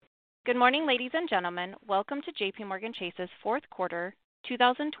Good morning, ladies and gentlemen. Welcome to JPMorgan Chase's fourth quarter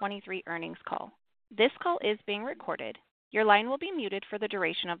 2023 earnings call. This call is being recorded. Your line will be muted for the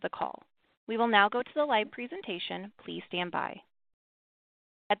duration of the call. We will now go to the live presentation. Please stand by.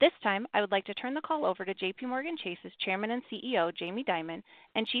 At this time, I would like to turn the call over to JPMorgan Chase's Chairman and CEO, Jamie Dimon,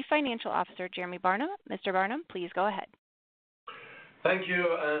 and Chief Financial Officer, Jeremy Barnum. Mr. Barnum, please go ahead. Thank you,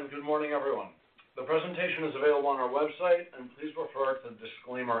 and good morning, everyone. The presentation is available on our website, and please refer to the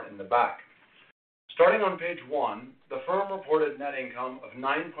disclaimer in the back. Starting on page 1, the firm reported net income of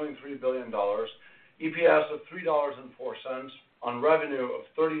 $9.3 billion, EPS of $3.04 on revenue of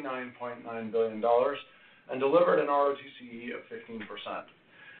 $39.9 billion, and delivered an ROTCE of 15%.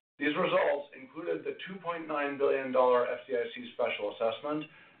 These results included the $2.9 billion FDIC special assessment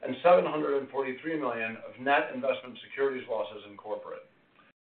and $743 million of net investment securities losses in corporate.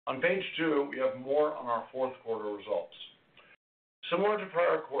 On page 2, we have more on our fourth quarter results. Similar to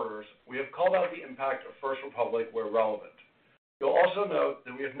prior quarters, we have called out the impact of First Republic where relevant. You'll also note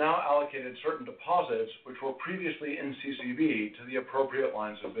that we have now allocated certain deposits which were previously in CCB to the appropriate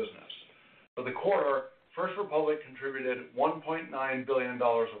lines of business. For the quarter, First Republic contributed $1.9 billion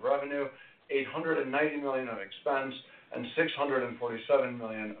of revenue, $890 million of expense, and $647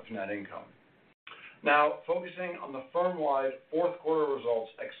 million of net income. Now, focusing on the firm-wide fourth quarter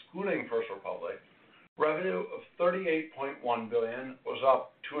results excluding First Republic, revenue of $38.1 billion was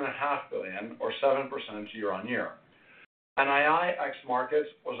up $2.5 billion, or 7% year-on-year. NII ex markets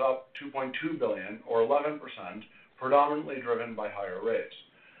was up $2.2 billion, or 11%, predominantly driven by higher rates.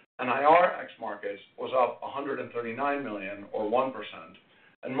 NIR ex markets was up $139 million, or 1%,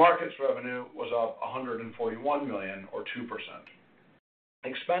 and markets revenue was up $141 million, or 2%.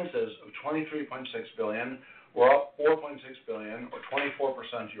 Expenses of $23.6 billion were up $4.6 billion, or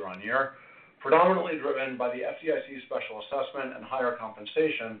 24% year-on-year, predominantly driven by the FDIC special assessment and higher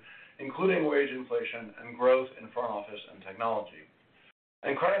compensation, including wage inflation and growth in front office and technology.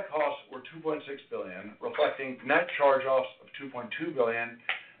 And credit costs were $2.6 billion, reflecting net charge-offs of $2.2 billion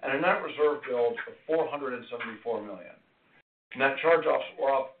and a net reserve build of $474 million. Net charge-offs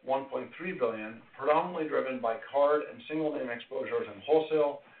were up $1.3 billion, predominantly driven by card and single-name exposures in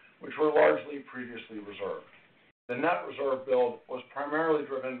wholesale, which were largely previously reserved. The net reserve build was primarily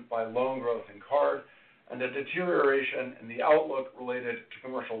driven by loan growth in card and a deterioration in the outlook related to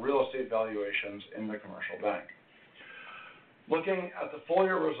commercial real estate valuations in the commercial bank. Looking at the full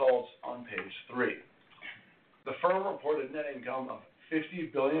year results on page 3, the firm reported net income of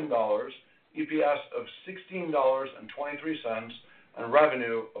 $50 billion, EPS of $16.23, and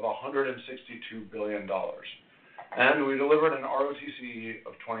revenue of $162 billion. And we delivered an ROTCE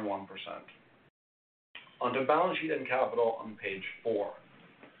of 21%. Onto balance sheet and capital on page 4.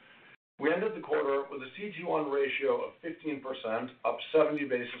 We ended the quarter with a CET1 ratio of 15%, up 70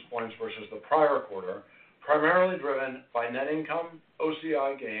 basis points versus the prior quarter, primarily driven by net income,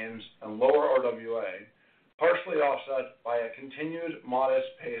 OCI gains, and lower RWA, partially offset by a continued modest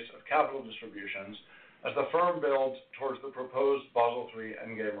pace of capital distributions as the firm builds towards the proposed Basel III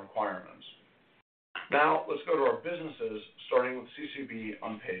endgame requirements. Now, let's go to our businesses, starting with CCB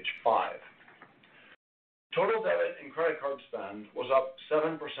on page 5. Total debit and credit card spend was up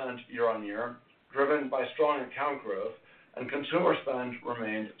 7% year-on-year, driven by strong account growth, and consumer spend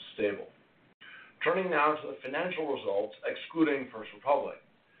remained stable. Turning now to the financial results excluding First Republic.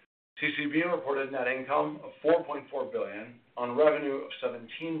 CCB reported net income of $4.4 billion on revenue of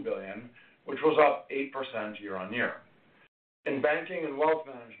 $17 billion, which was up 8% year-on-year. In banking and wealth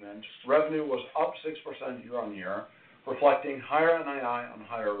management, revenue was up 6% year-on-year, reflecting higher NII on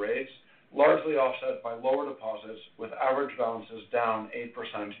higher rates, largely offset by lower deposits, with average balances down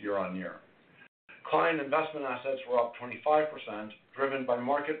 8% year-on-year. Client investment assets were up 25%, driven by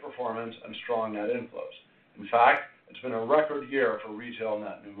market performance and strong net inflows. In fact, it's been a record year for retail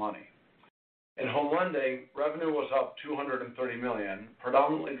net new money. In home lending, revenue was up $230 million,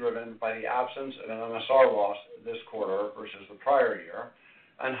 predominantly driven by the absence of an MSR loss this quarter versus the prior year,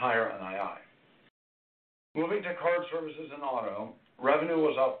 and higher NII. Moving to card services and auto, revenue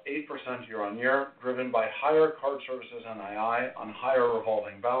was up 8% year-on-year, driven by higher card services NII on higher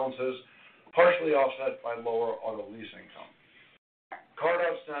revolving balances, partially offset by lower auto lease income. Card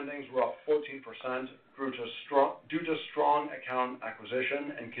outstandings were up 14%, due to strong account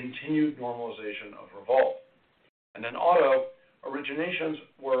acquisition and continued normalization of revolve. And in auto, originations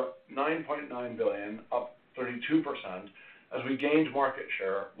were $9.9 billion, up 32%, as we gained market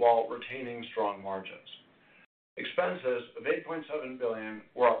share while retaining strong margins. Expenses of $8.7 billion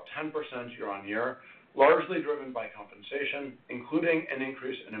were up 10% year-on-year, largely driven by compensation, including an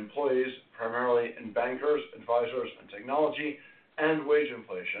increase in employees, primarily in bankers, advisors, and technology, and wage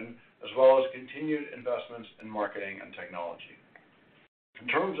inflation, as as well as continued investments in marketing and technology. In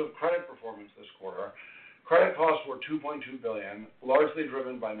terms of credit performance this quarter, credit costs were $2.2 billion, largely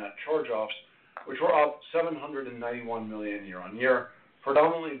driven by net charge-offs, which were up $791 million year-on-year,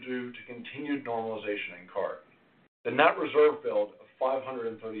 predominantly due to continued normalization in card. The net reserve build of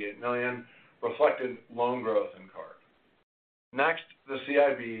 $538 million reflected loan growth in card. Next, the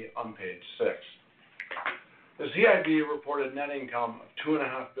CIB on page 6. The CIB reported net income of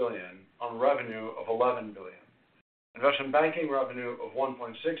 $2.5 billion on revenue of $11 billion. Investment banking revenue of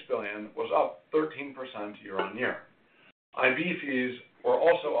 $1.6 billion was up 13% year-on-year. IB fees were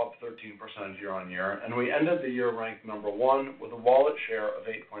also up 13% year-on-year, and we ended the year ranked number 1 with a wallet share of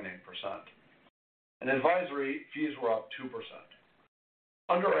 8.8%. In advisory, fees were up 2%.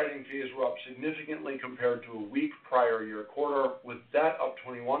 Underwriting fees were up significantly compared to a weak prior year quarter, with debt up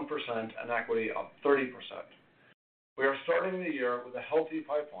 21% and equity up 30%. We are starting the year with a healthy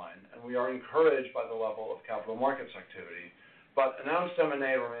pipeline, and we are encouraged by the level of capital markets activity, but announced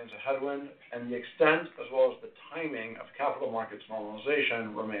M&A remains a headwind, and the extent as well as the timing of capital markets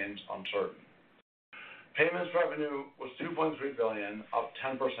normalization remains uncertain. Payments revenue was $2.3 billion, up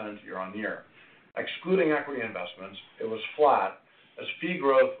 10% year-on-year. Excluding equity investments, it was flat, as fee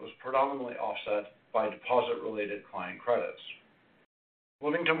growth was predominantly offset by deposit-related client credits.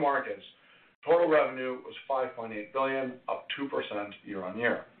 Moving to markets, total revenue was $5.8 billion, up 2%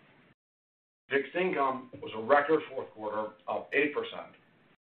 year-on-year. Fixed income was a record fourth quarter, up 8%.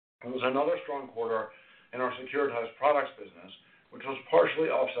 It was another strong quarter in our securitized products business, which was partially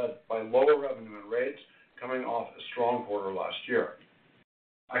offset by lower revenue and rates coming off a strong quarter last year.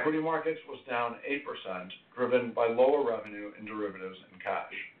 Equity markets was down 8%, driven by lower revenue in derivatives and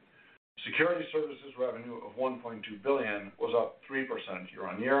cash. Security services revenue of $1.2 billion was up 3%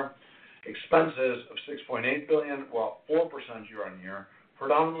 year-on-year. Expenses of $6.8 billion were up 4% year-on-year,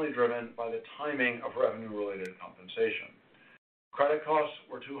 predominantly driven by the timing of revenue-related compensation. Credit costs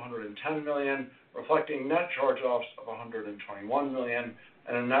were $210 million, reflecting net charge-offs of $121 million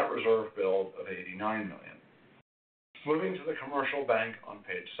and a net reserve build of $89 million. Moving to the commercial bank on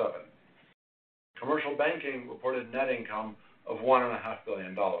page 7. Commercial banking reported net income of $1.5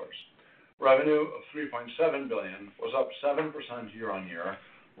 billion. Revenue of $3.7 billion was up 7% year-on-year,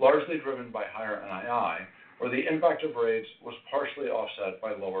 largely driven by higher NII, where the impact of rates was partially offset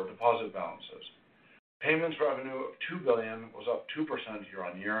by lower deposit balances. Payments revenue of $2 billion was up 2%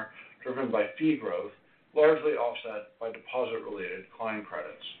 year-on-year, driven by fee growth, largely offset by deposit-related client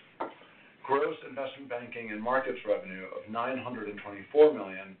credits. Gross investment banking and markets revenue of $924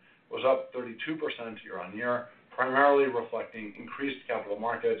 million was up 32% year-on-year, primarily reflecting increased capital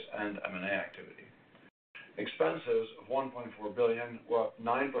markets and M&A activity. Expenses of $1.4 billion were up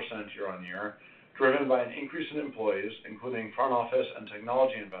 9% year-on-year, driven by an increase in employees, including front office and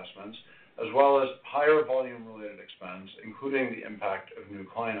technology investments, as well as higher volume-related expense, including the impact of new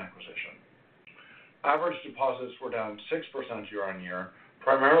client acquisition. Average deposits were down 6% year-on-year,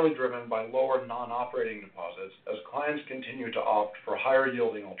 primarily driven by lower non-operating deposits as clients continue to opt for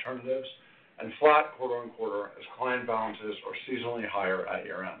higher-yielding alternatives, and flat quarter-on-quarter as client balances are seasonally higher at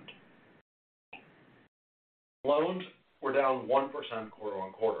year-end. Loans were down 1%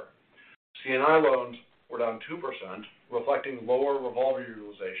 quarter-on-quarter. C&I loans were down 2%, reflecting lower revolver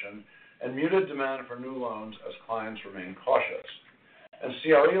utilization and muted demand for new loans as clients remain cautious. And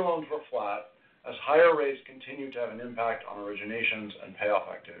CRE loans were flat as higher rates continue to have an impact on originations and payoff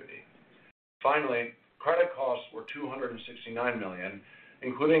activity. Finally, credit costs were $269 million,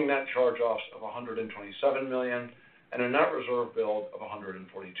 including net charge-offs of $127 million and a net reserve build of $142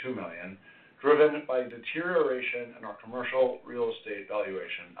 million, driven by deterioration in our commercial real estate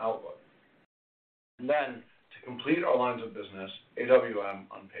valuation outlook. And then, to complete our lines of business, AWM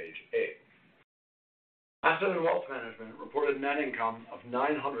on page 8. Asset and Wealth Management reported net income of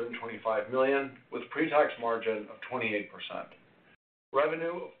 $925 million with pre-tax margin of 28%.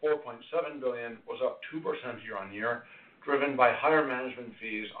 Revenue of $4.7 billion was up 2% year-on-year, driven by higher management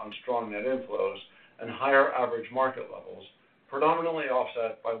fees on strong net inflows and higher average market levels, predominantly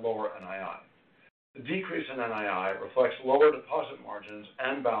offset by lower NII. The decrease in NII reflects lower deposit margins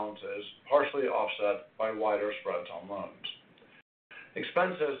and balances, partially offset by wider spreads on loans.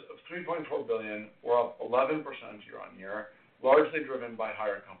 Expenses of $3.4 billion were up 11% year-on-year, largely driven by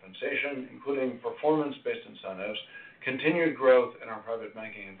higher compensation, including performance-based incentives, continued growth in our private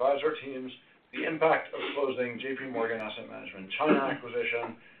banking advisor teams, the impact of closing JP Morgan Asset Management China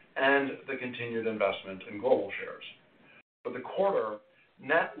acquisition, and the continued investment in global shares. For the quarter,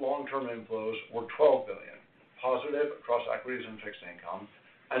 net long-term inflows were $12 billion, positive across equities and fixed income,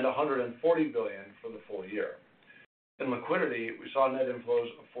 and $140 billion for the full year. In liquidity, we saw net inflows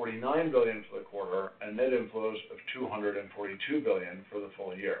of $49 billion for the quarter and net inflows of $242 billion for the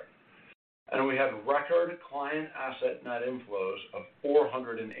full year. And we had record client asset net inflows of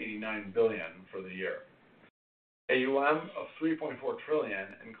 $489 billion for the year. AUM of $3.4 trillion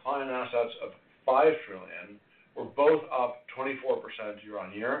and client assets of $5 trillion were both up 24% year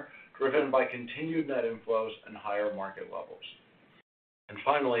on year, driven by continued net inflows and higher market levels. And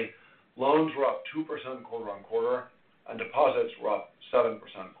finally, loans were up 2% quarter on quarter, and deposits were up 7%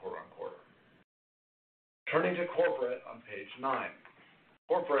 quarter on quarter. Turning to corporate on page 9.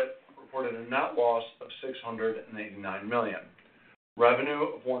 Corporate reported a net loss of $689 million. Revenue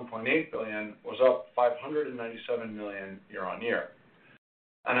of $1.8 billion was up $597 million year on year.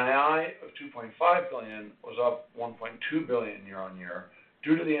 NII of $2.5 billion was up $1.2 billion year on year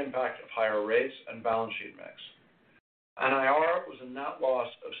due to the impact of higher rates and balance sheet mix. NIR was a net loss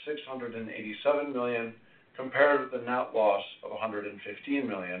of $687 million compared with the net loss of $115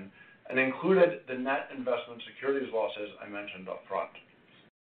 million and included the net investment securities losses I mentioned up front.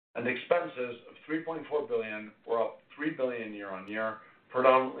 And expenses of $3.4 billion were up $3 billion year on year,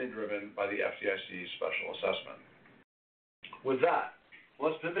 predominantly driven by the FDIC special assessment. With that,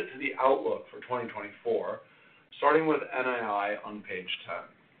 let's pivot to the outlook for 2024, starting with NII on page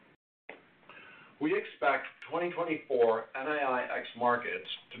 10. We expect 2024 NII ex markets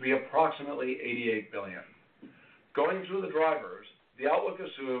to be approximately $88 billion. Going through the drivers, the outlook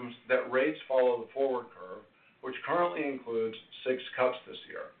assumes that rates follow the forward curve, which currently includes 6 cuts this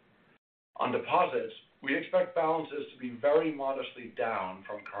year. On deposits, we expect balances to be very modestly down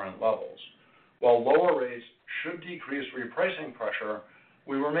from current levels. While lower rates should decrease repricing pressure,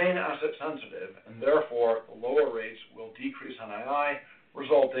 we remain asset sensitive, and therefore the lower rates will decrease NII,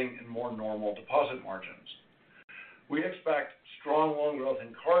 resulting in more normal deposit margins. We expect strong loan growth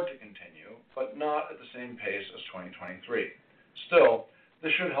in card to continue, but not at the same pace as 2023. Still,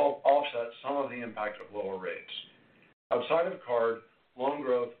 this should help offset some of the impact of lower rates. Outside of card, loan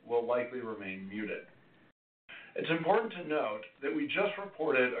growth will likely remain muted. It's important to note that we just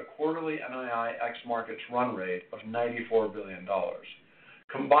reported a quarterly NII ex markets run rate of $94 billion.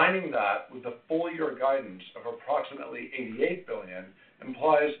 Combining that with the full year guidance of approximately $88 billion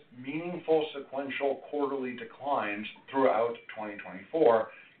implies meaningful sequential quarterly declines throughout 2024,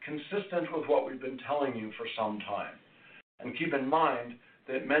 consistent with what we've been telling you for some time. And keep in mind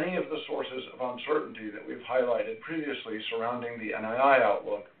that many of the sources of uncertainty that we've highlighted previously surrounding the NII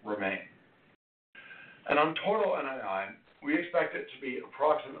outlook remain. And on total NII, we expect it to be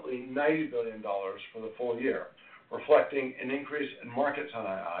approximately $90 billion for the full year, reflecting an increase in markets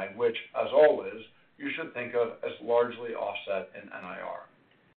NII, which, as always, you should think of as largely offset in NIR.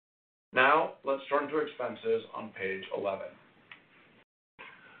 Now, let's turn to expenses on page 11.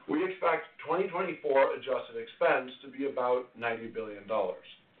 We expect 2024 adjusted expense to be about $90 billion.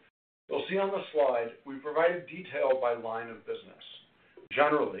 You'll see on the slide we provided detail by line of business.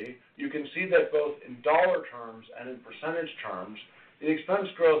 Generally, you can see that both in dollar terms and in percentage terms, the expense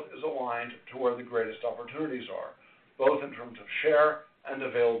growth is aligned to where the greatest opportunities are, both in terms of share and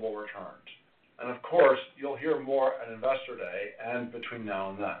available returns. And of course, you'll hear more at Investor Day and between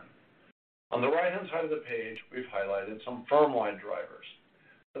now and then. On the right-hand side of the page, we've highlighted some firm-wide drivers.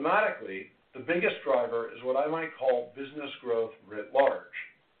 Thematically, the biggest driver is what I might call business growth writ large.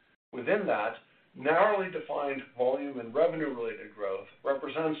 Within that, narrowly defined volume and revenue-related growth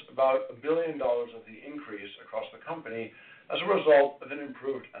represents about $1 billion of the increase across the company as a result of an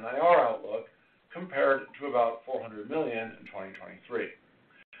improved NIR outlook compared to about $400 million in 2023.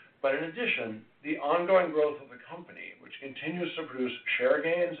 But in addition, the ongoing growth of the company, which continues to produce share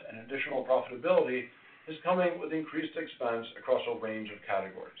gains and additional profitability, is coming with increased expense across a range of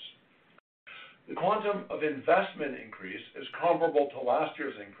categories. The quantum of investment increase is comparable to last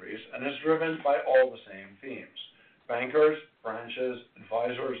year's increase and is driven by all the same themes: bankers, branches,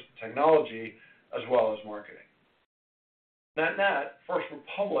 advisors, technology, as well as marketing. Net-net, First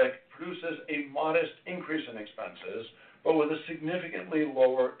Republic produces a modest increase in expenses, but with a significantly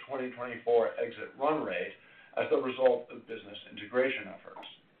lower 2024 exit run rate as the result of business integration efforts.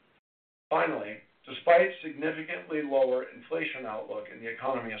 Finally, despite significantly lower inflation outlook in the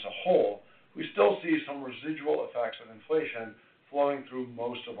economy as a whole, we still see some residual effects of inflation flowing through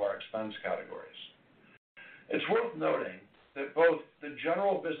most of our expense categories. It's worth noting that both the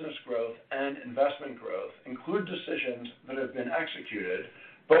general business growth and investment growth include decisions that have been executed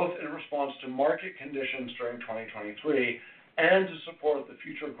both in response to market conditions during 2023 and to support the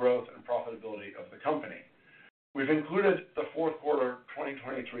future growth and profitability of the company. We've included the fourth quarter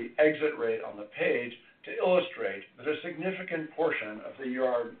 2023 exit rate on the page to illustrate that a significant portion of the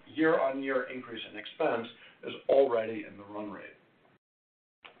year-on-year increase in expense is already in the run rate.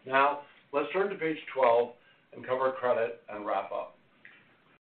 Now, let's turn to page 12 and cover credit and wrap up.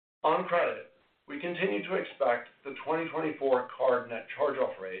 On credit, we continue to expect the 2024 card net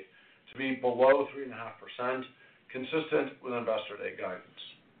charge-off rate to be below 3.5%, consistent with Investor Day guidance.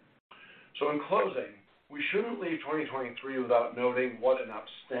 So in closing, we shouldn't leave 2023 without noting what an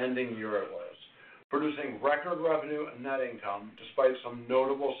outstanding year it was, producing record revenue and net income despite some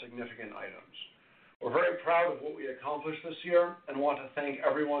notable significant items. We're very proud of what we accomplished this year and want to thank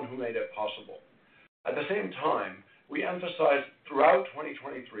everyone who made it possible. At the same time, we emphasized throughout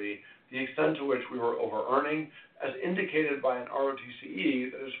 2023 the extent to which we were over-earning, as indicated by an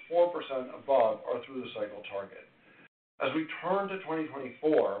ROTCE that is 4% above our through-the-cycle target. As we turn to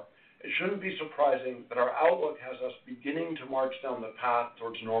 2024, it shouldn't be surprising that our outlook has us beginning to march down the path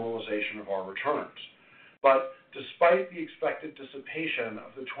towards normalization of our returns. But despite the expected dissipation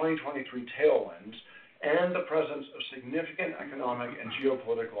of the 2023 tailwinds and the presence of significant economic and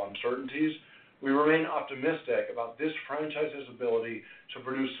geopolitical uncertainties, we remain optimistic about this franchise's ability to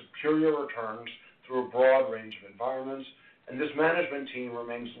produce superior returns through a broad range of environments, and this management team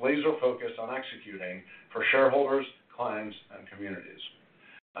remains laser-focused on executing for shareholders, clients, and communities.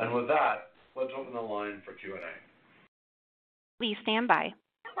 And with that, let's open the line for Q&A. Please stand by.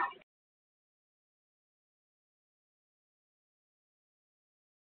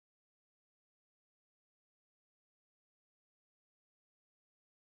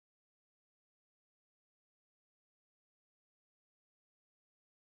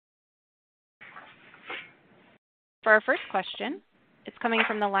 For our first question, it's coming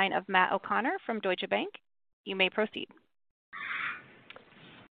from the line of Matt O'Connor from Deutsche Bank. You may proceed.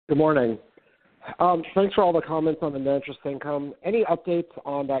 Good morning. Thanks for all the comments on the net interest income. Any updates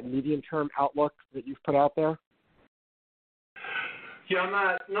on that medium-term outlook that you've put out there? Yeah,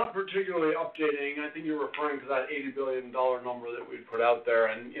 Matt, not particularly updating. I think you're referring to that $80 billion number that we put out there.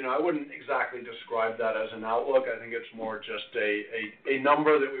 And, I wouldn't exactly describe that as an outlook. I think it's more just a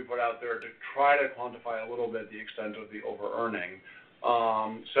number that we put out there to try to quantify a little bit the extent of the over-earning.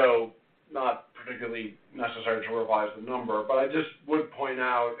 So not particularly necessary to revise the number. But I just would point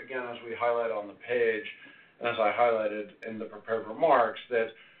out, again, as we highlight on the page, and as I highlighted in the prepared remarks, that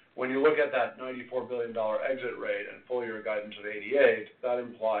when you look at that $94 billion exit rate and full-year guidance of 88, that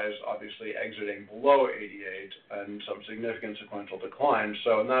implies obviously exiting below 88 and some significant sequential decline.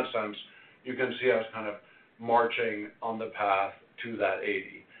 So in that sense, you can see us kind of marching on the path to that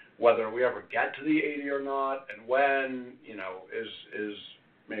 80. Whether we ever get to the 80 or not, and when, is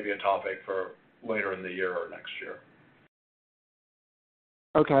maybe a topic for later in the year or next year.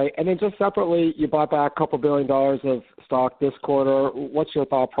 Okay, and then just separately, you bought back a couple $1 billion of stock this quarter. What's your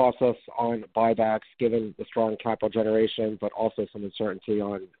thought process on buybacks, given the strong capital generation, but also some uncertainty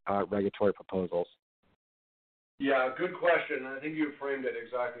on regulatory proposals? Yeah, good question. I think you framed it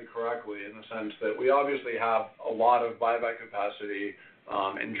exactly correctly in the sense that we obviously have a lot of buyback capacity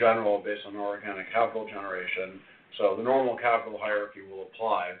in general based on our organic capital generation. So the normal capital hierarchy will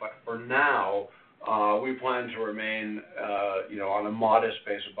apply. But for now, we plan to remain, on a modest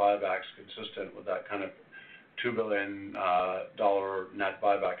pace of buybacks consistent with that kind of $2 billion net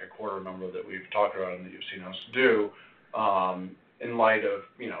buyback a quarter number that we've talked about and that you've seen us do, in light of,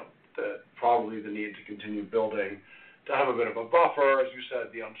 probably the need to continue building, to have a bit of a buffer, as you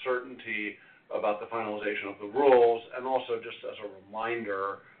said, the uncertainty about the finalization of the rules, and also just as a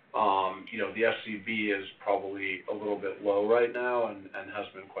reminder, the SCB is probably a little bit low right now and has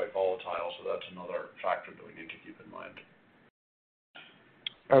been quite volatile, so that's another factor that we need to keep in mind.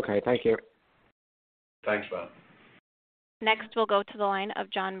 Okay, thank you. Thanks, Ben. Next, we'll go to the line of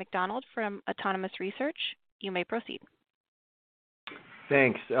John McDonald from Autonomous Research. You may proceed.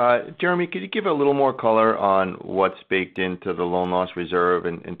 Thanks. Jeremy, could you give a little more color on what's baked into the loan loss reserve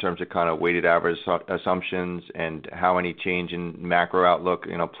in terms of kind of weighted average assumptions and how any change in macro outlook,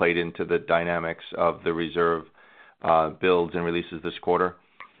 played into the dynamics of the reserve builds and releases this quarter?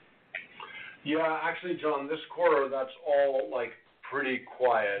 Yeah, actually, John, this quarter, that's all pretty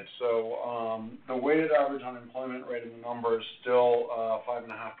quiet. So the weighted average unemployment rate in the number is still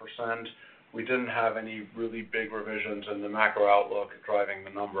 5.5%. We didn't have any really big revisions in the macro outlook driving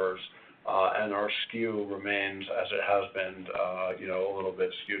the numbers, and our skew remains as it has been, a little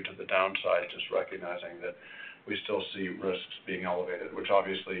bit skewed to the downside, just recognizing that we still see risks being elevated, which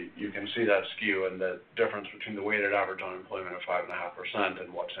obviously you can see that skew and the difference between the weighted average unemployment of 5.5%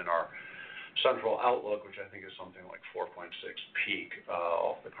 and what's in our central outlook, which I think is something like 4.6 peak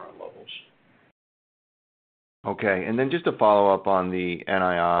off the current levels. Okay, and then just to follow up on the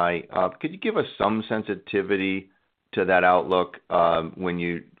NII, could you give us some sensitivity to that outlook when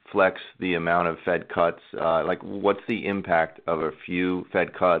you flex the amount of Fed cuts? Like, what's the impact of a few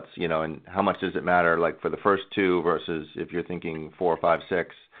Fed cuts, and how much does it matter, like, for the first two versus if you're thinking 4, 5,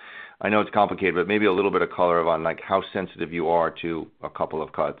 6? I know it's complicated, but maybe a little bit of color on, like, how sensitive you are to a couple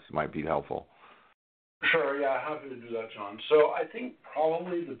of cuts might be helpful. Sure, yeah, happy to do that, John. So I think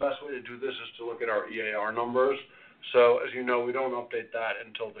probably the best way to do this is to look at our EAR numbers. So as you know, we don't update that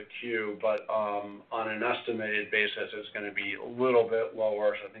until the Q, but on an estimated basis, it's going to be a little bit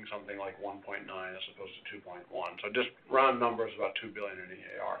lower. So I think something like 1.9 as opposed to 2.1. So just round numbers, about $2 billion in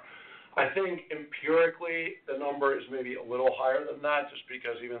EAR. I think empirically the number is maybe a little higher than that, just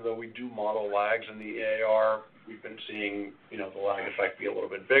because even though we do model lags in the EAR, we've been seeing the lag effect be a little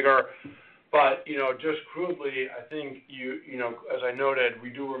bit bigger. But just crudely, I think as I noted, we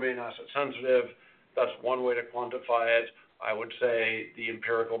do remain asset sensitive. That's one way to quantify it. I would say the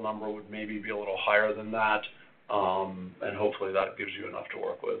empirical number would maybe be a little higher than that, and hopefully that gives you enough to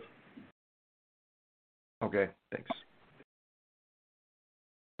work with. Okay, thanks.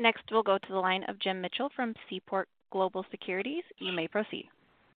 Next, we'll go to the line of Jim Mitchell from Seaport Global Securities. You may proceed.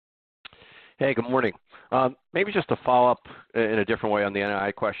 Hey, good morning. Maybe just to follow up in a different way on the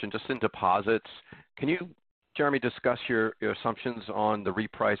NII question, just in deposits. Can you, Jeremy, discuss your assumptions on the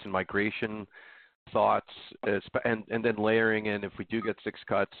reprice and migration thoughts, and then layering in, if we do get 6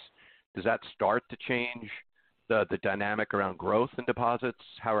 cuts, does that start to change the dynamic around growth in deposits?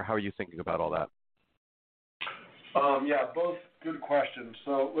 How are you thinking about all that? Yeah, both good questions.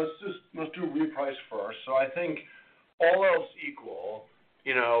 So let's do reprice first. So I think all else equal,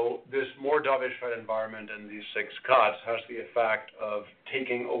 this more dovish Fed environment and these 6 cuts has the effect of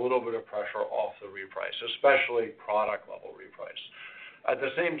taking a little bit of pressure off the reprice, especially product level reprice. At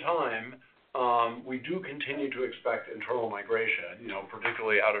the same time, we do continue to expect internal migration,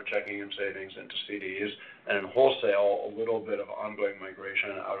 particularly out of checking and savings into CDs, and in wholesale, a little bit of ongoing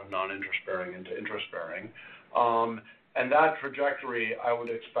migration out of non-interest bearing into interest bearing. And that trajectory I would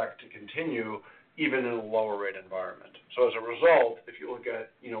expect to continue even in a lower rate environment. So as a result, if you look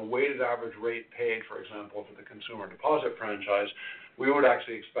at, weighted average rate paid, for example, for the consumer deposit franchise, we would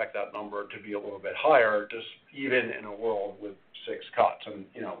actually expect that number to be a little bit higher, just even in a world with 6 cuts. And,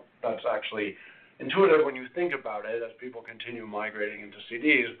 that's actually intuitive when you think about it as people continue migrating into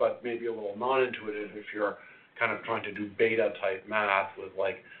CDs, but maybe a little non-intuitive if you're kind of trying to do beta type math with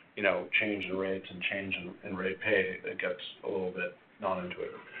change in rates and change in rate pay. It gets a little bit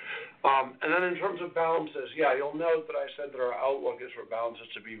non-intuitive. And then in terms of balances, yeah, you'll note that I said that our outlook is for balances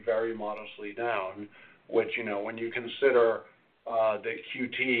to be very modestly down, which, when you consider that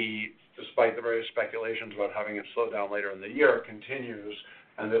QT, despite the various speculations about having it slow down later in the year, continues,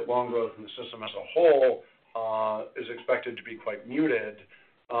 and that loan growth in the system as a whole is expected to be quite muted,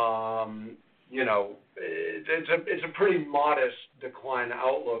 it's a pretty modest decline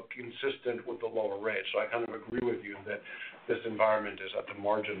outlook consistent with the lower rates. So I kind of agree with you that this environment is at the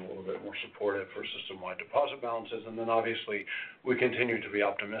margin a little bit more supportive for system-wide deposit balances. And then obviously we continue to be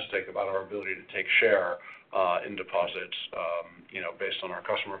optimistic about our ability to take share in deposits, based on our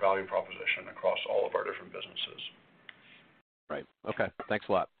customer value proposition across all of our different businesses. Right. Okay. Thanks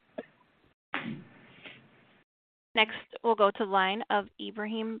a lot. Next, we'll go to the line of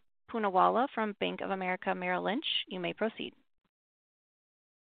Ebrahim Poonawala from Bank of America Merrill Lynch. You may proceed.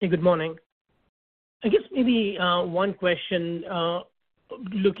 Hey, good morning. I guess maybe one question,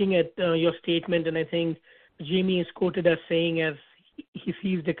 looking at your statement, and I think Jamie is quoted as saying as he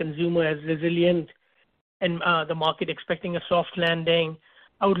sees the consumer as resilient and the market expecting a soft landing.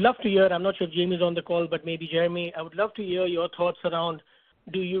 I would love to hear, I'm not sure if Jamie's on the call, but maybe Jeremy, I would love to hear your thoughts around,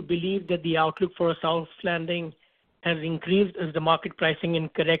 do you believe that the outlook for a soft landing has increased? Is the market pricing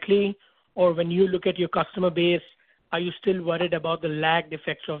incorrectly? Or when you look at your customer base, are you still worried about the lagged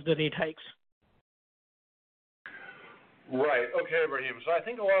effects of the rate hikes? Right. Okay, Ibrahim. So I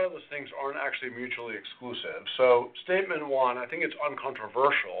think a lot of those things aren't actually mutually exclusive. So statement one, I think it's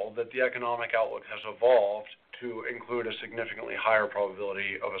uncontroversial that the economic outlook has evolved to include a significantly higher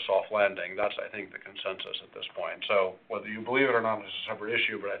probability of a soft landing. That's, I think, the consensus at this point. So whether you believe it or not is a separate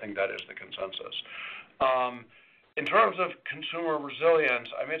issue, but I think that is the consensus. In terms of consumer resilience,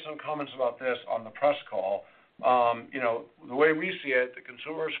 I made some comments about this on the press call. The way we see it, the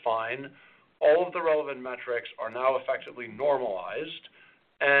consumer is fine. All of the relevant metrics are now effectively normalized.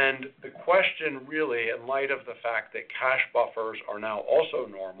 And the question really, in light of the fact that cash buffers are now also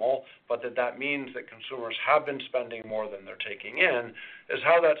normal, but that means that consumers have been spending more than they're taking in, is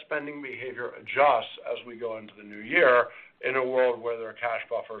how that spending behavior adjusts as we go into the new year in a world where their cash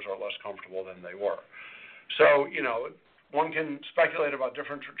buffers are less comfortable than they were. So, one can speculate about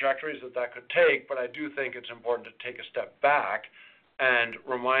different trajectories that could take, but I do think it's important to take a step back and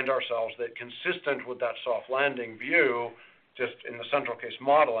remind ourselves that consistent with that soft landing view, just in the central case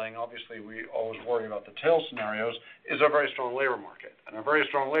modeling, obviously we always worry about the tail scenarios, is a very strong labor market. And a very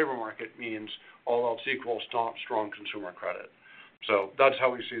strong labor market means all else equal, strong consumer credit. So that's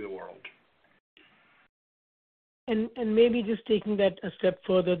how we see the world. And maybe just taking that a step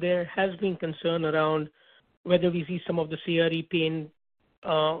further, there has been concern around whether we see some of the CRE pain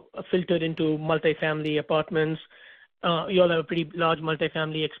filtered into multifamily apartments. You all have a pretty large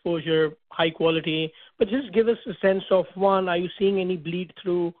multifamily exposure, high quality, but just give us a sense of, one, are you seeing any bleed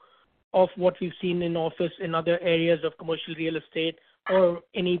through of what we've seen in office in other areas of commercial real estate or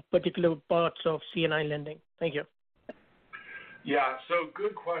any particular parts of C&I lending? Thank you. Yeah, so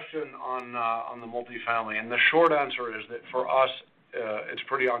good question on the multifamily, and the short answer is that for us, it's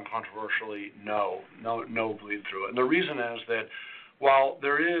pretty uncontroversially no bleed through. And the reason is that while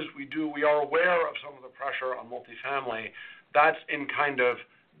we are aware of some of the pressure on multifamily, that's in kind of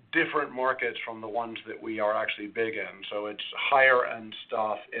different markets from the ones that we are actually big in. So it's higher end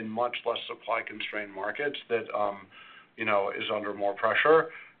stuff in much less supply constrained markets that is under more pressure.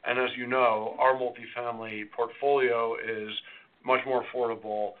 And as you know, our multifamily portfolio is much more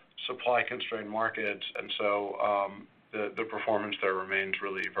affordable, supply constrained markets, and so the performance there remains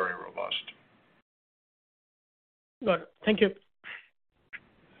really very robust. Got it. Thank you.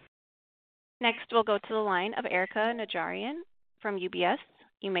 Next, we'll go to the line of Erika Najarian from UBS.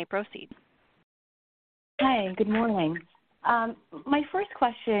 You may proceed. Hi, good morning. My first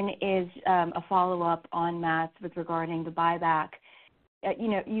question is a follow-up on Matt's regarding the buyback.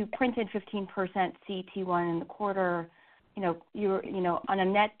 You printed 15% CET1 in the quarter. You're on a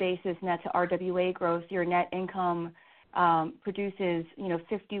net basis, net to RWA growth, your net income produces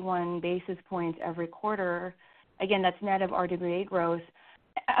 51 basis points every quarter. Again, that's net of RWA growth.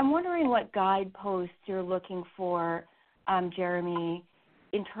 I'm wondering what guideposts you're looking for, Jeremy,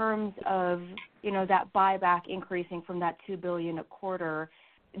 in terms of that buyback increasing from that $2 billion a quarter.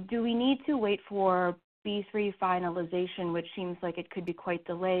 Do we need to wait for B3 finalization, which seems like it could be quite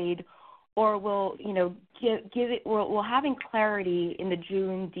delayed, or will will having clarity in the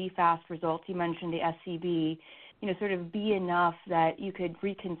June DFAST results, you mentioned the SCB, sort of be enough that you could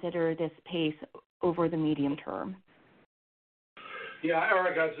reconsider this pace over the medium term? Yeah,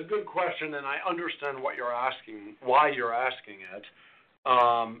 Erika, it's a good question, and I understand why you're asking it.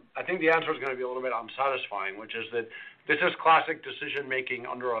 I think the answer is going to be a little bit unsatisfying, which is that this is classic decision-making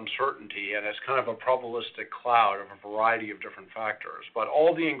under uncertainty, and it's kind of a probabilistic cloud of a variety of different factors. But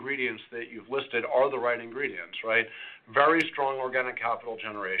all the ingredients that you've listed are the right ingredients, right? Very strong organic capital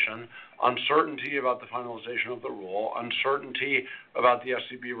generation, uncertainty about the finalization of the rule, uncertainty about the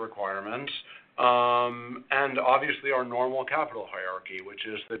SCB requirements, and obviously our normal capital hierarchy, which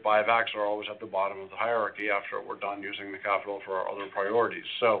is that buybacks are always at the bottom of the hierarchy after we're done using the capital for our other priorities.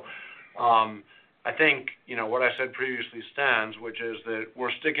 So I think, what I said previously stands, which is that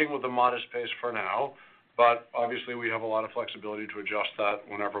we're sticking with a modest pace for now, but obviously we have a lot of flexibility to adjust that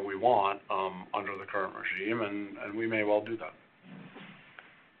whenever we want under the current regime, and we may well do that.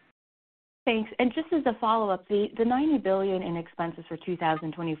 Thanks. And just as a follow-up, the $90 billion in expenses for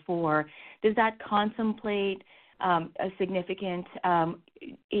 2024, does that contemplate a significant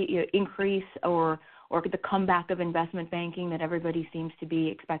increase or the comeback of investment banking that everybody seems to be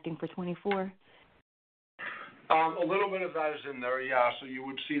expecting for 24? A little bit of that is in there, yeah. So you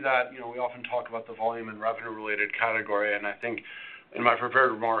would see that, we often talk about the volume and revenue-related category, and I think in my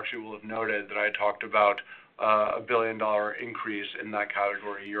prepared remarks you will have noted that I talked about $1 billion increase in that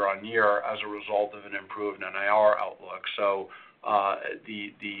category year on year as a result of an improved NIR outlook. So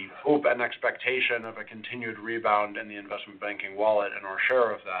the hope and expectation of a continued rebound in the investment banking wallet and our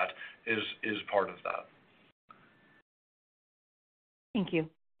share of that is part of that. Thank you.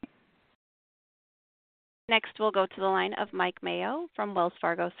 Next, we'll go to the line of Mike Mayo from Wells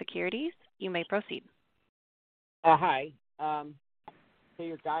Fargo Securities. You may proceed. Hi. So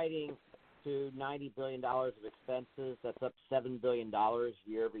you're guiding to $90 billion of expenses. That's up $7 billion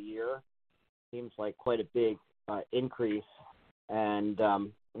year over year. Seems like quite a big increase. And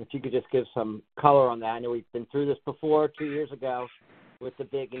if you could just give some color on that. I know we've been through this before 2 years ago with the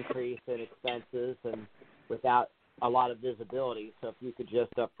big increase in expenses and without a lot of visibility. So if you could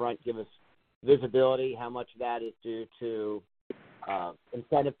just up front give us visibility, how much of that is due to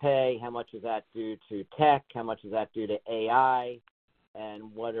incentive pay, how much is that due to tech, how much is that due to AI,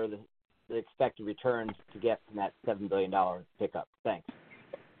 and what are the expected returns to get from that $7 billion pickup? Thanks.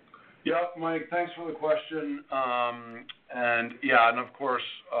 Yeah, Mike, thanks for the question. And of course,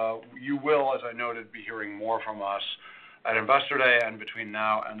 you will, as I noted, be hearing more from us at Investor Day and between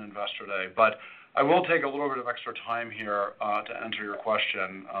now and Investor Day. But I will take a little bit of extra time here to answer your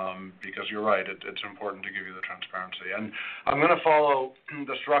question because you're right, it's important to give you the transparency. And I'm going to follow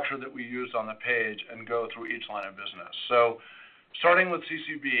the structure that we used on the page and go through each line of business. So starting with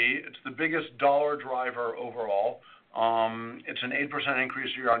CCB, it's the biggest dollar driver overall. It's an 8%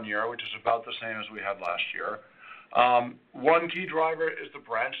 increase year on year, which is about the same as we had last year. One key driver is the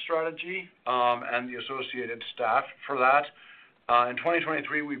branch strategy and the associated staff for that. In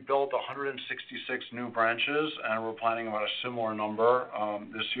 2023, we built 166 new branches, and we're planning about a similar number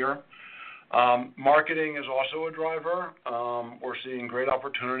this year. Marketing is also a driver. We're seeing great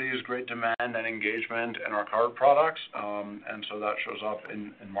opportunities, great demand and engagement in our card products, and so that shows up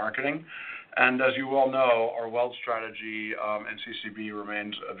in marketing. And as you well know, our wealth strategy and CCB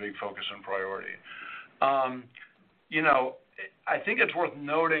remains a big focus and priority. I think it's worth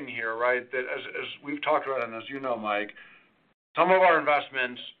noting here, right, that as we've talked about, and as you know, Mike, some of our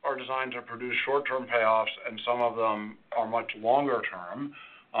investments are designed to produce short-term payoffs, and some of them are much longer term,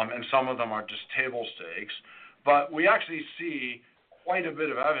 and some of them are just table stakes. But we actually see quite a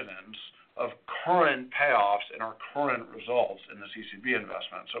bit of evidence of current payoffs in our current results in the CCB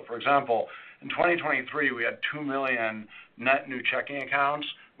investment. So, for example, in 2023, we had 2 million net new checking accounts.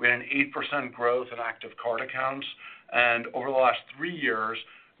 We had an 8% growth in active card accounts. And over the last 3 years,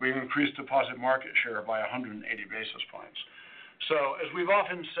 we've increased deposit market share by 180 basis points. So as we've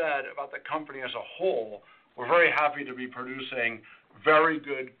often said about the company as a whole, we're very happy to be producing very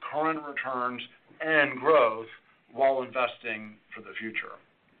good current returns and growth while investing for the future.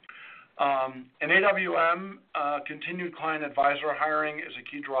 In AWM, continued client advisor hiring is a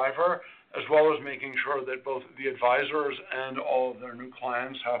key driver, as well as making sure that both the advisors and all of their new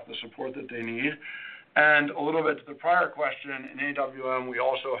clients have the support that they need. And a little bit to the prior question, in AWM, we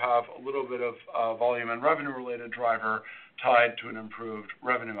also have a little bit of volume and revenue-related driver tied to an improved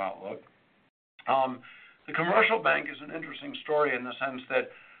revenue outlook. The commercial bank is an interesting story in the sense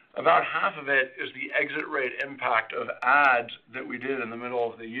that about half of it is the exit rate impact of ads that we did in the middle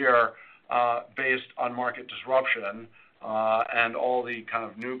of the year based on market disruption and all the kind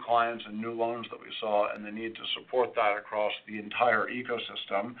of new clients and new loans that we saw and the need to support that across the entire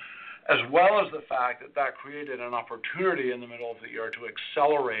ecosystem, as well as the fact that that created an opportunity in the middle of the year to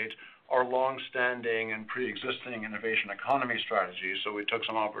accelerate our long-standing and pre-existing innovation economy strategy. So we took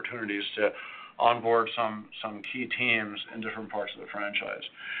some opportunities to onboard some key teams in different parts of the franchise.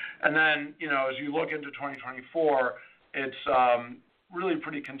 And then, as you look into 2024, it's really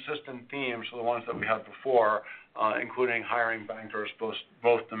pretty consistent themes for the ones that we had before, including hiring bankers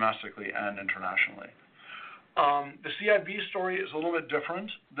both domestically and internationally. The CIB story is a little bit different.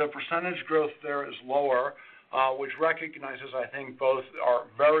 The percentage growth there is lower, which recognizes, I think, both our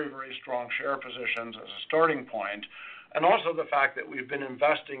very, very strong share positions as a starting point, and also the fact that we've been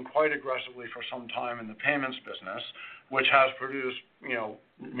investing quite aggressively for some time in the payments business, which has produced,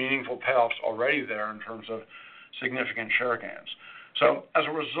 meaningful payoffs already there in terms of significant share gains. So as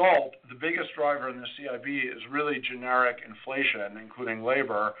a result, the biggest driver in the CIB is really generic inflation, including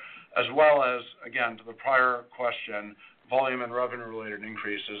labor, as well as, again, to the prior question, volume and revenue-related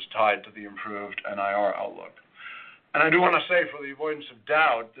increases tied to the improved NIR outlook. And I do want to say, for the avoidance of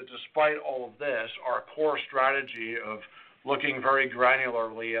doubt, that despite all of this, our core strategy of looking very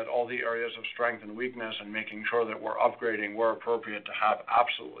granularly at all the areas of strength and weakness and making sure that we're upgrading where appropriate to have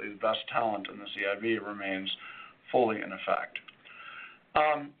absolutely the best talent in the CIB remains fully in effect.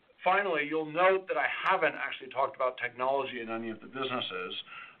 Finally, you'll note that I haven't actually talked about technology in any of the businesses,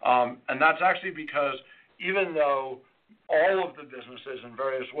 and that's actually because even though all of the businesses in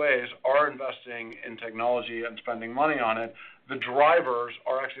various ways are investing in technology and spending money on it, the drivers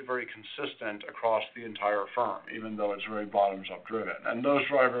are actually very consistent across the entire firm, even though it's very bottoms-up driven. And those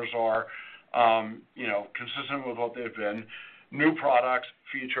drivers are, consistent with what they've been, new products,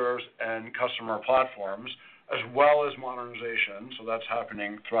 features, and customer platforms, as well as modernization. So that's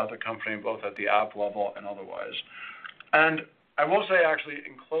happening throughout the company, both at the app level and otherwise. And I will say, actually,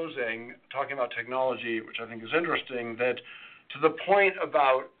 in closing, talking about technology, which I think is interesting, that to the point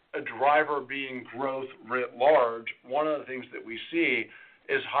about a driver being growth writ large, one of the things that we see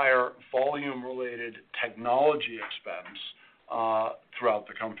is higher volume-related technology expense throughout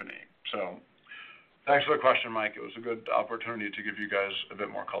the company. So thanks for the question, Mike. It was a good opportunity to give you guys a bit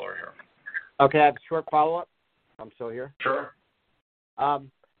more color here. Okay, I have a short follow-up. I'm still here. Sure. Could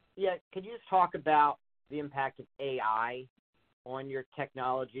you just talk about the impact of AI on your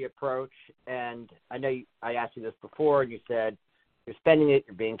technology approach? And I know I asked you this before, and you said you're spending it,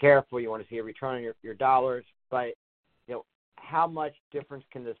 you're being careful, you want to see a return on your dollars, but how much difference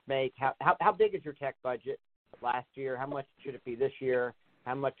can this make? How big is your tech budget last year? How much should it be this year?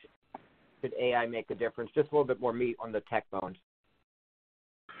 How much could AI make a difference? Just a little bit more meat on the tech bones.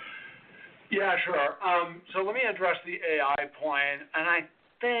 Yeah, sure. So let me address the AI point, and I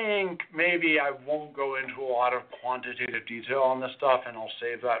think maybe I won't go into a lot of quantitative detail on this stuff, and I'll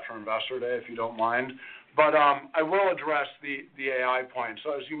save that for Investor Day if you don't mind. But I will address the AI point.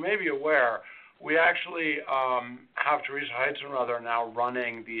 So as you may be aware, we actually have Teresa Heitsenrather now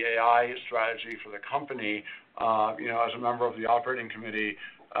running the AI strategy for the company, as a member of the operating committee,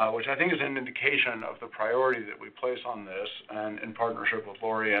 which I think is an indication of the priority that we place on this, and in partnership with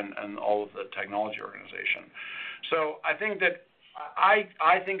Lori and all of the technology organization. So I think that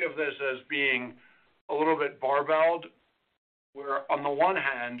I think of this as being a little bit barbelled, where on the one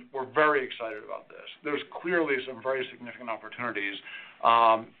hand, we're very excited about this. There's clearly some very significant opportunities,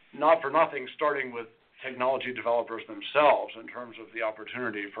 not for nothing, starting with technology developers themselves in terms of the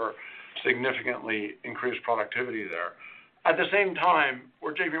opportunity for significantly increased productivity there. At the same time,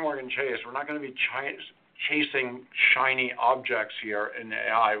 we're JP Morgan Chase. We're not going to be chasing shiny objects here in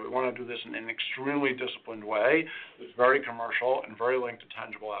AI. We want to do this in an extremely disciplined way that's very commercial and very linked to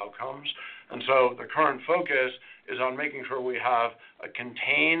tangible outcomes. And so the current focus is on making sure we have a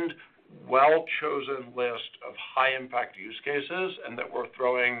contained, well-chosen list of high-impact use cases, and that we're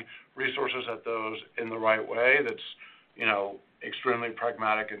throwing resources at those in the right way that's, extremely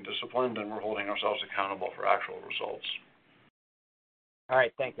pragmatic and disciplined, and we're holding ourselves accountable for actual results. All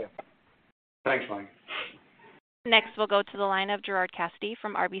right, thank you. Thanks, Mike. Next, we'll go to the line of Gerard Cassidy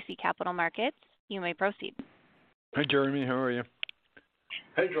from RBC Capital Markets. You may proceed. Hi, Jeremy. How are you?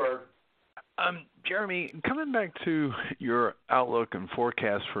 Hey, Gerard. Jeremy, coming back to your outlook and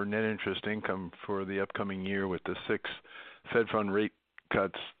forecast for net interest income for the upcoming year with the 6 Fed fund rate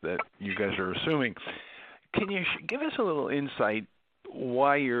cuts that you guys are assuming, can you give us a little insight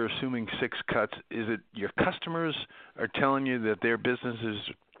why you're assuming 6 cuts? Is it your customers are telling you that their businesses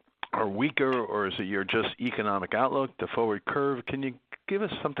are weaker, or is it your just economic outlook, the forward curve? Can you give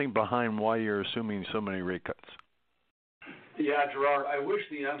us something behind why you're assuming so many rate cuts? Yeah, Gerard, I wish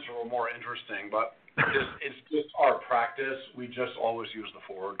the answer were more interesting, but it's just our practice. We just always use the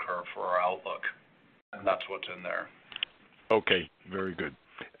forward curve for our outlook, and that's what's in there. Okay, very good.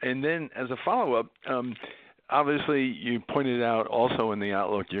 And then as a follow-up, obviously you pointed out also in the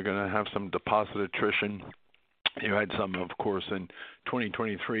outlook you're going to have some deposit attrition. You had some, of course, in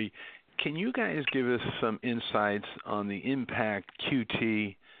 2023. Can you guys give us some insights on the impact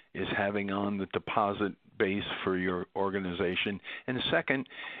QT is having on the deposit base for your organization? And second,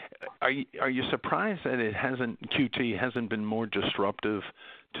 are you surprised that QT hasn't been more disruptive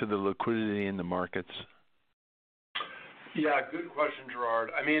to the liquidity in the markets? Yeah, good question,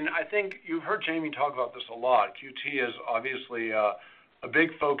 Gerard. I mean, I think you've heard Jamie talk about this a lot. QT is obviously a big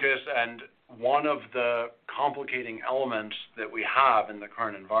focus and one of the complicating elements that we have in the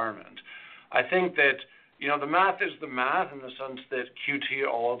current environment. I think that, the math is the math in the sense that QT,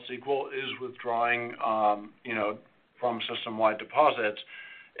 all else equal, is withdrawing, from system-wide deposits.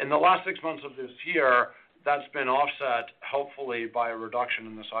 In the last 6 months of this year, that's been offset, helpfully, by a reduction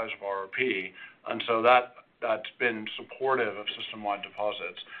in the size of RRP. And so that's been supportive of system-wide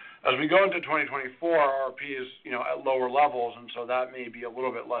deposits. As we go into 2024, RRP is, at lower levels, and so that may be a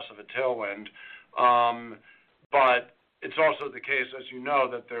little bit less of a tailwind. But it's also the case, as you know,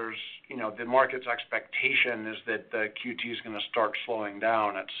 that there's, the market's expectation is that the QT is going to start slowing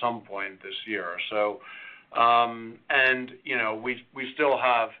down at some point this year. So, we still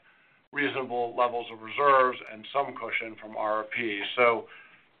have reasonable levels of reserves and some cushion from RRP. So,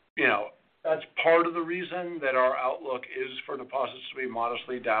 that's part of the reason that our outlook is for deposits to be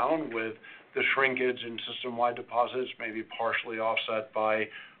modestly down, with the shrinkage in system-wide deposits maybe partially offset by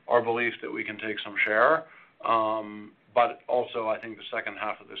our belief that we can take some share. But also, I think the second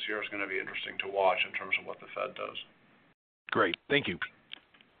half of this year is going to be interesting to watch in terms of what the Fed does. Great. Thank you.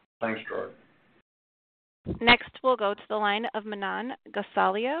 Thanks, Gerard. Next, we'll go to the line of Manan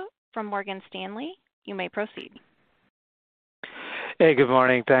Gosalia from Morgan Stanley. You may proceed. Hey, good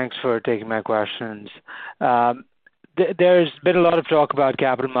morning. Thanks for taking my questions. There's been a lot of talk about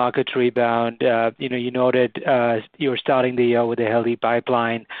capital markets rebound. You noted you're starting the year with a healthy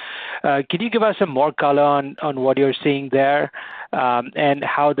pipeline. Can you give us some more color on what you're seeing there, and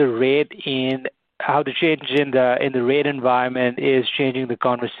how the change in the rate environment is changing the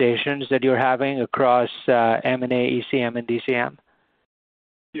conversations that you're having across M&A, ECM, and DCM?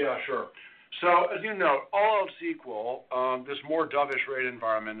 Yeah, sure. So, as you know, all else equal, this more dovish rate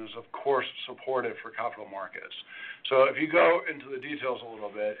environment is, of course, supportive for capital markets. So if you go into the details a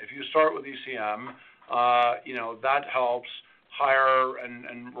little bit, if you start with ECM, that helps. Higher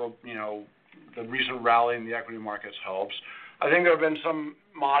and the recent rally in the equity markets helps. I think there have been some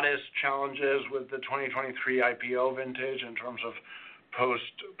modest challenges with the 2023 IPO vintage in terms of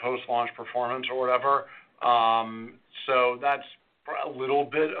post-launch performance or whatever. So that's a little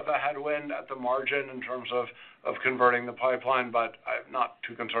bit of a headwind at the margin in terms of converting the pipeline, but I'm not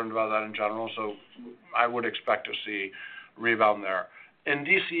too concerned about that in general. So I would expect to see rebound there. In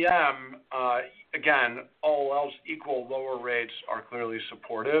DCM, again, all else equal, lower rates are clearly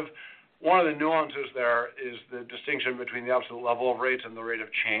supportive. One of the nuances there is the distinction between the absolute level of rates and the rate of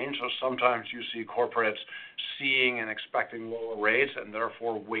change. So sometimes you see corporates seeing and expecting lower rates and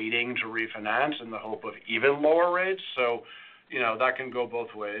therefore waiting to refinance in the hope of even lower rates. So, that can go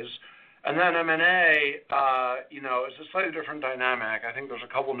both ways. And then M&A, it's a slightly different dynamic. I think there's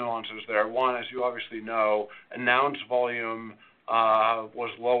a couple nuances there. One, as you obviously know, announced volume was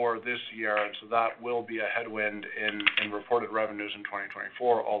lower this year, and so that will be a headwind in reported revenues in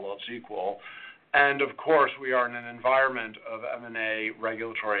 2024, all else equal. And, of course, we are in an environment of M&A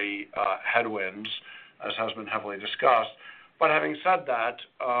regulatory headwinds, as has been heavily discussed. But having said that,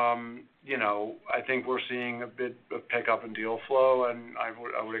 I think we're seeing a bit of pickup in deal flow, and I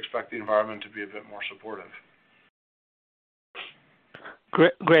would expect the environment to be a bit more supportive.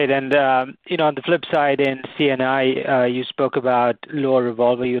 Great. And, on the flip side, in C&I, you spoke about lower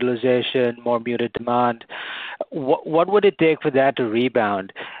revolver utilization, more muted demand. What would it take for that to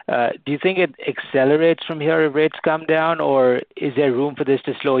rebound? Do you think it accelerates from here if rates come down, or is there room for this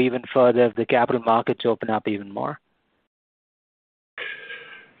to slow even further if the capital markets open up even more?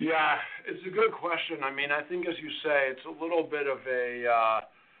 Yeah, it's a good question. I mean, I think, as you say, it's a little bit of a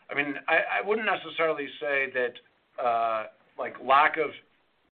I wouldn't necessarily say that lack of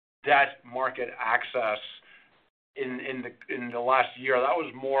debt market access in the last year, that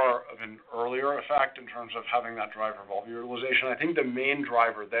was more of an earlier effect in terms of having that drive revolver utilization. I think the main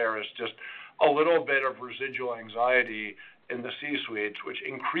driver there is just a little bit of residual anxiety in the C-suites, which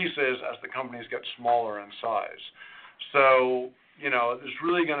increases as the companies get smaller in size. So, there's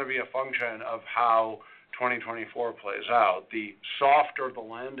really going to be a function of how 2024 plays out. The softer the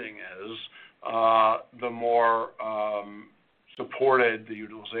landing is, the more supported the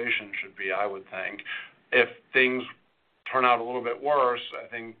utilization should be, I would think. If things turn out a little bit worse, I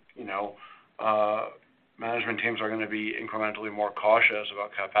think, management teams are going to be incrementally more cautious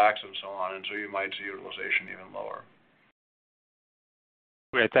about CapEx and so on, and so you might see utilization even lower.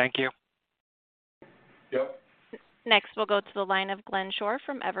 Great. Thank you. Yep. Next, we'll go to the line of Glenn Schorr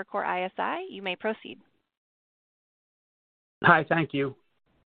from Evercore ISI. You may proceed. Hi, thank you.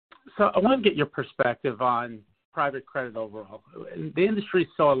 So I want to get your perspective on private credit overall. The industry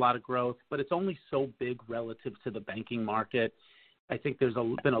saw a lot of growth, but it's only so big relative to the banking market. I think there's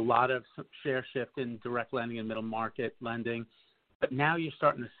been a lot of share shift in direct lending and middle market lending, but now you're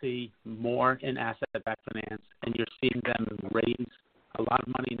starting to see more in asset-backed finance, and you're seeing them raise a lot of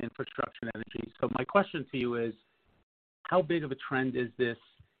money in infrastructure and energy. So my question to you is, how big of a trend is this?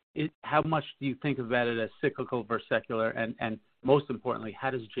 How much do you think about it as cyclical versus secular? And most importantly, how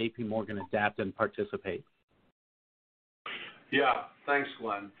does J.P. Morgan adapt and participate? Yeah, thanks,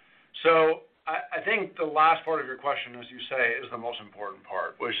 Glenn. So I think the last part of your question, as you say, is the most important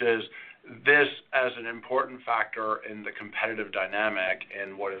part, which is this as an important factor in the competitive dynamic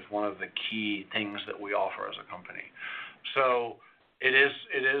and what is one of the key things that we offer as a company. So it is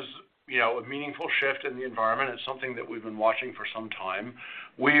a meaningful shift in the environment. It's something that we've been watching for some time.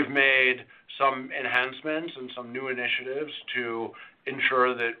 We've made some enhancements and some new initiatives to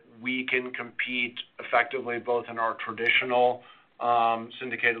ensure that we can compete effectively both in our traditional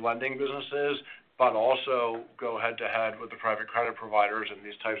syndicated lending businesses, but also go head-to-head with the private credit providers in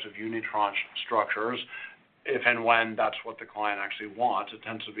these types of unitranche structures, if and when that's what the client actually wants. It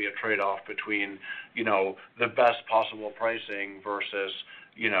tends to be a trade-off between, the best possible pricing versus,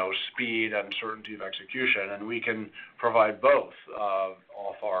 speed and certainty of execution. And we can provide both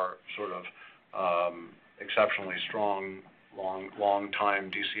off our sort of exceptionally strong,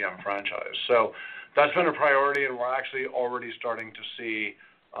 long-time DCM franchise. So that's been a priority, and we're actually already starting to see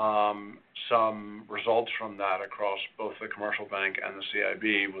some results from that across both the commercial bank and the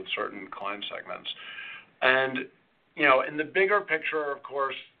CIB with certain client segments. And, in the bigger picture, of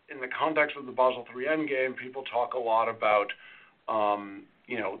course, in the context of the Basel III Endgame, people talk a lot about,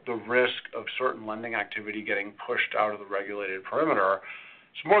 the risk of certain lending activity getting pushed out of the regulated perimeter.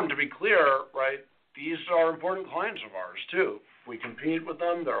 It's important to be clear, right? These are important clients of ours, too. We compete with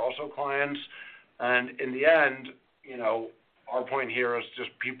them. They're also clients. And in the end, our point here is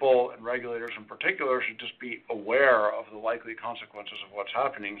just people and regulators in particular should just be aware of the likely consequences of what's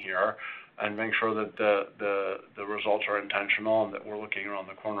happening here and make sure that the results are intentional and that we're looking around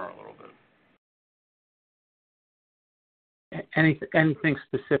the corner a little bit. Anything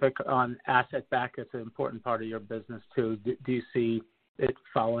specific on asset back that's an important part of your business too? Do you see it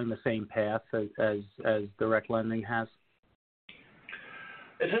following the same path as direct lending has?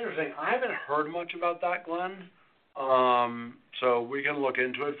 It's interesting. I haven't heard much about that, Glenn. So we can look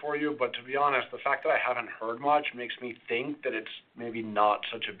into it for you. But to be honest, the fact that I haven't heard much makes me think that it's maybe not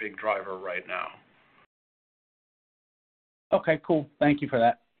such a big driver right now. Okay, cool. Thank you for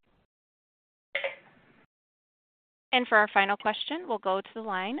that. And for our final question, we'll go to the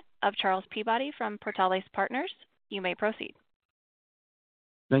line of Charles Peabody from Portales Partners. You may proceed.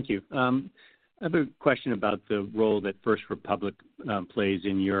 Thank you. I have a question about the role that First Republic plays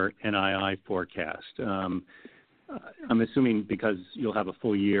in your NII forecast. I'm assuming because you'll have a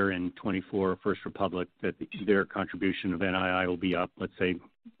full year in 24 First Republic that their contribution of NII will be up, let's say,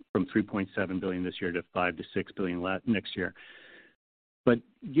 from $3.7 billion this year to $5 to $6 billion next year. But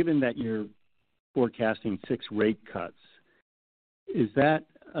given that you're forecasting 6 rate cuts, is that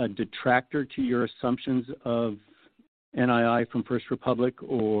a detractor to your assumptions of NII from First Republic?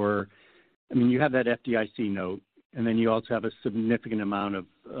 Or, I mean, you have that FDIC note, and then you also have a significant amount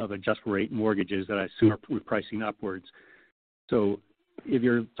of adjustable rate mortgages that I assume are repricing upwards. So if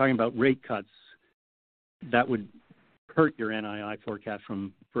you're talking about rate cuts, that would hurt your NII forecast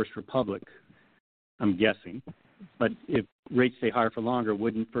from First Republic, I'm guessing. But if rates stay higher for longer,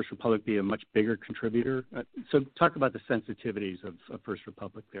 wouldn't First Republic be a much bigger contributor? So talk about the sensitivities of First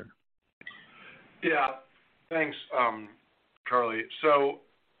Republic there. Yeah, thanks, Charlie. So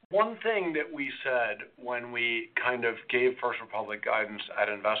one thing that we said when we kind of gave First Republic guidance at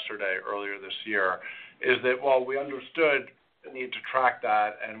Investor Day earlier this year is that while we understood the need to track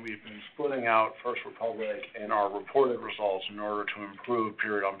that, and we've been splitting out First Republic in our reported results in order to improve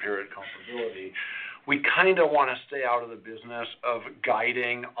period-on-period comparability, we kind of want to stay out of the business of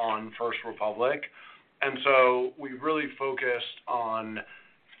guiding on First Republic. And so we really focused on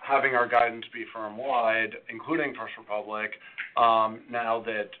having our guidance be firm-wide, including First Republic, now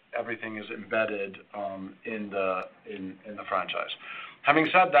that everything is embedded in the franchise. Having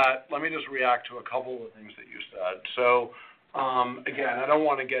said that, let me just react to a couple of things that you said. So again, I don't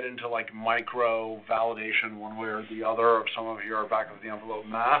want to get into like micro validation one way or the other of some of your back-of-the-envelope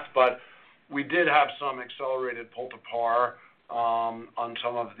math, but we did have some accelerated pull-to-par on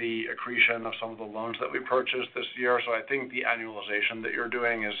some of the accretion of some of the loans that we purchased this year. So I think the annualization that you're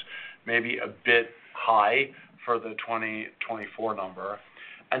doing is maybe a bit high for the 2024 number.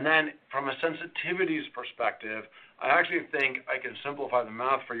 And then from a sensitivities perspective, I actually think I can simplify the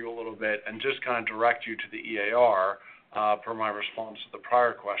math for you a little bit and just kind of direct you to the EAR per my response to the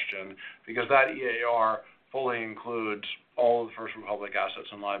prior question, because that EAR fully includes all of the First Republic assets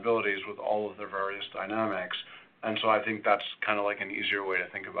and liabilities with all of their various dynamics. And so I think that's kind of like an easier way to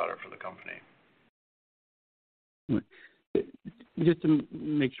think about it for the company. Just to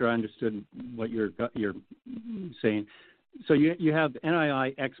make sure I understood what you're saying. So you have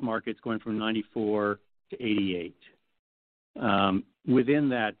NII X markets going from 94 to 88. Within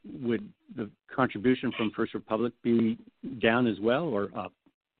that, would the contribution from First Republic be down as well or up?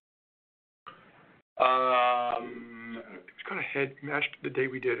 It's kind of head matched the day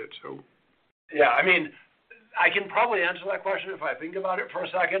we did it. So yeah, I mean, I can probably answer that question if I think about it for a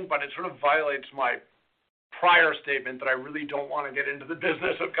second, but it sort of violates my prior statement that I really don't want to get into the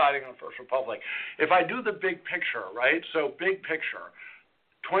business of guiding on First Republic. If I do the big picture, right? So big picture,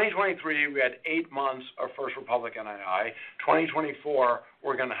 2023, we had 8 months of First Republic NII. 2024,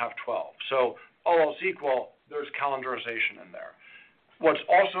 we're going to have 12. So all else equal, there's calendarization in there. What's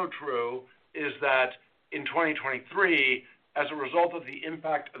also true is that in 2023, as a result of the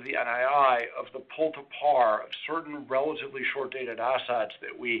impact of the NII of the pull-to-par of certain relatively short-dated assets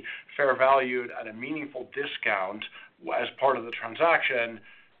that we fair valued at a meaningful discount as part of the transaction,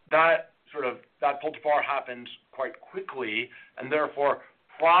 that pull-to-par happens quite quickly, and therefore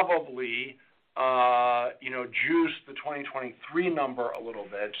probably juice the 2023 number a little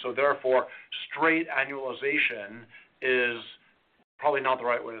bit. So therefore, straight annualization is probably not the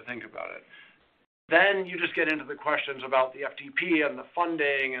right way to think about it. Then you just get into the questions about the FTP and the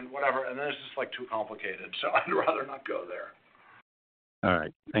funding and whatever, and then it's just like too complicated. So I'd rather not go there. All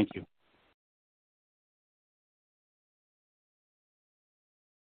right. Thank you.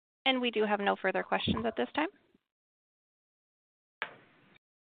 And we do have no further questions at this time.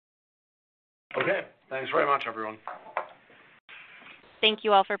 Okay. Thanks very much, everyone. Thank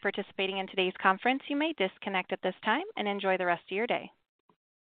you all for participating in today's conference. You may disconnect at this time and enjoy the rest of your day.